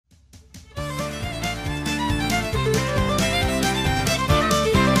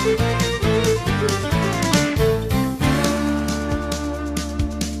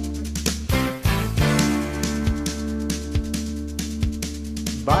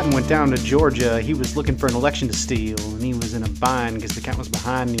Biden went down to Georgia. He was looking for an election to steal, and he was in a bind because the count was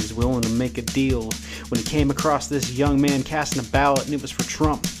behind, and he was willing to make a deal when he came across this young man casting a ballot, and it was for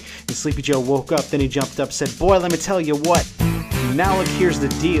Trump. And Sleepy Joe woke up, then he jumped up, said, "Boy, let me tell you what. Now look, here's the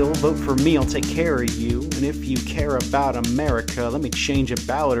deal. Vote for me, I'll take care of you. And if you care about America, let me change a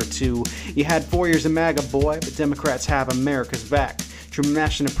ballot or two. You had 4 years of MAGA, boy, but Democrats have America's back. True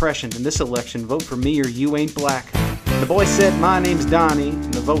national oppression in this election. Vote for me or you ain't black." The boy said, "My name's Donnie,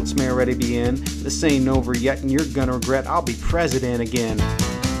 and the votes may already be in. This ain't over yet, and you're gonna regret I'll be president again."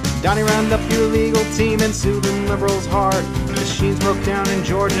 Donnie, round up your legal team and sue them liberals hard. Machines broke down in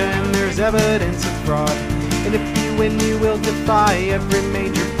Georgia, and there's evidence of fraud. And if you win, you will defy every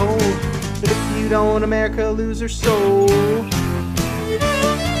major poll. But if you don't, America lose her soul.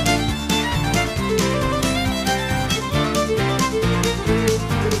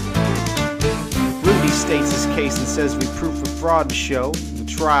 Rudy states his case and says we proof of fraud to show. The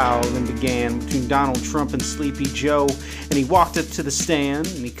trial then began between Donald Trump and Sleepy Joe, and he walked up to the stand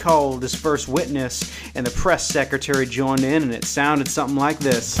and he called his first witness, and the press secretary joined in, and it sounded something like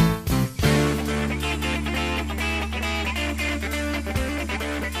this.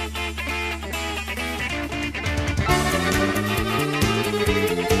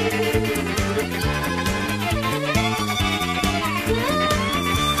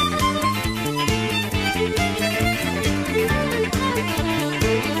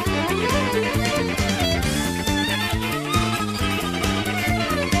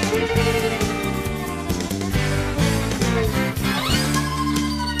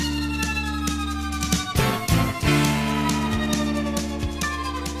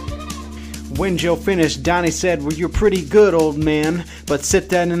 When Joe finished, Donnie said, "Well, you're pretty good, old man, but sit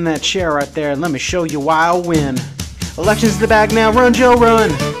down in that chair right there and let me show you why I'll win. Election's in the bag now, run, Joe,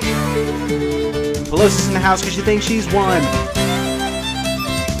 run. Pelosi's in the house because she thinks she's won.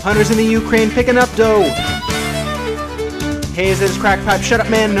 Hunter's in the Ukraine picking up dough. Hayes at his crack pipe, shut up,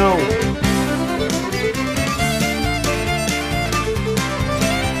 man, no."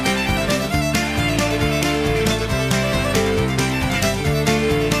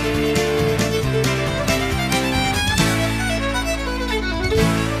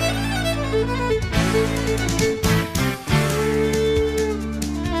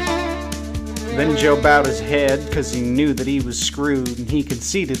 Then Joe bowed his head because he knew that he was screwed, and he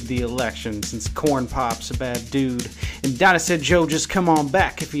conceded the election since Corn Pop's a bad dude. And Donnie said, "Joe, just come on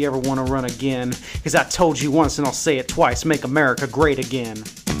back if you ever want to run again, because I told you once and I'll say it twice, make America great again."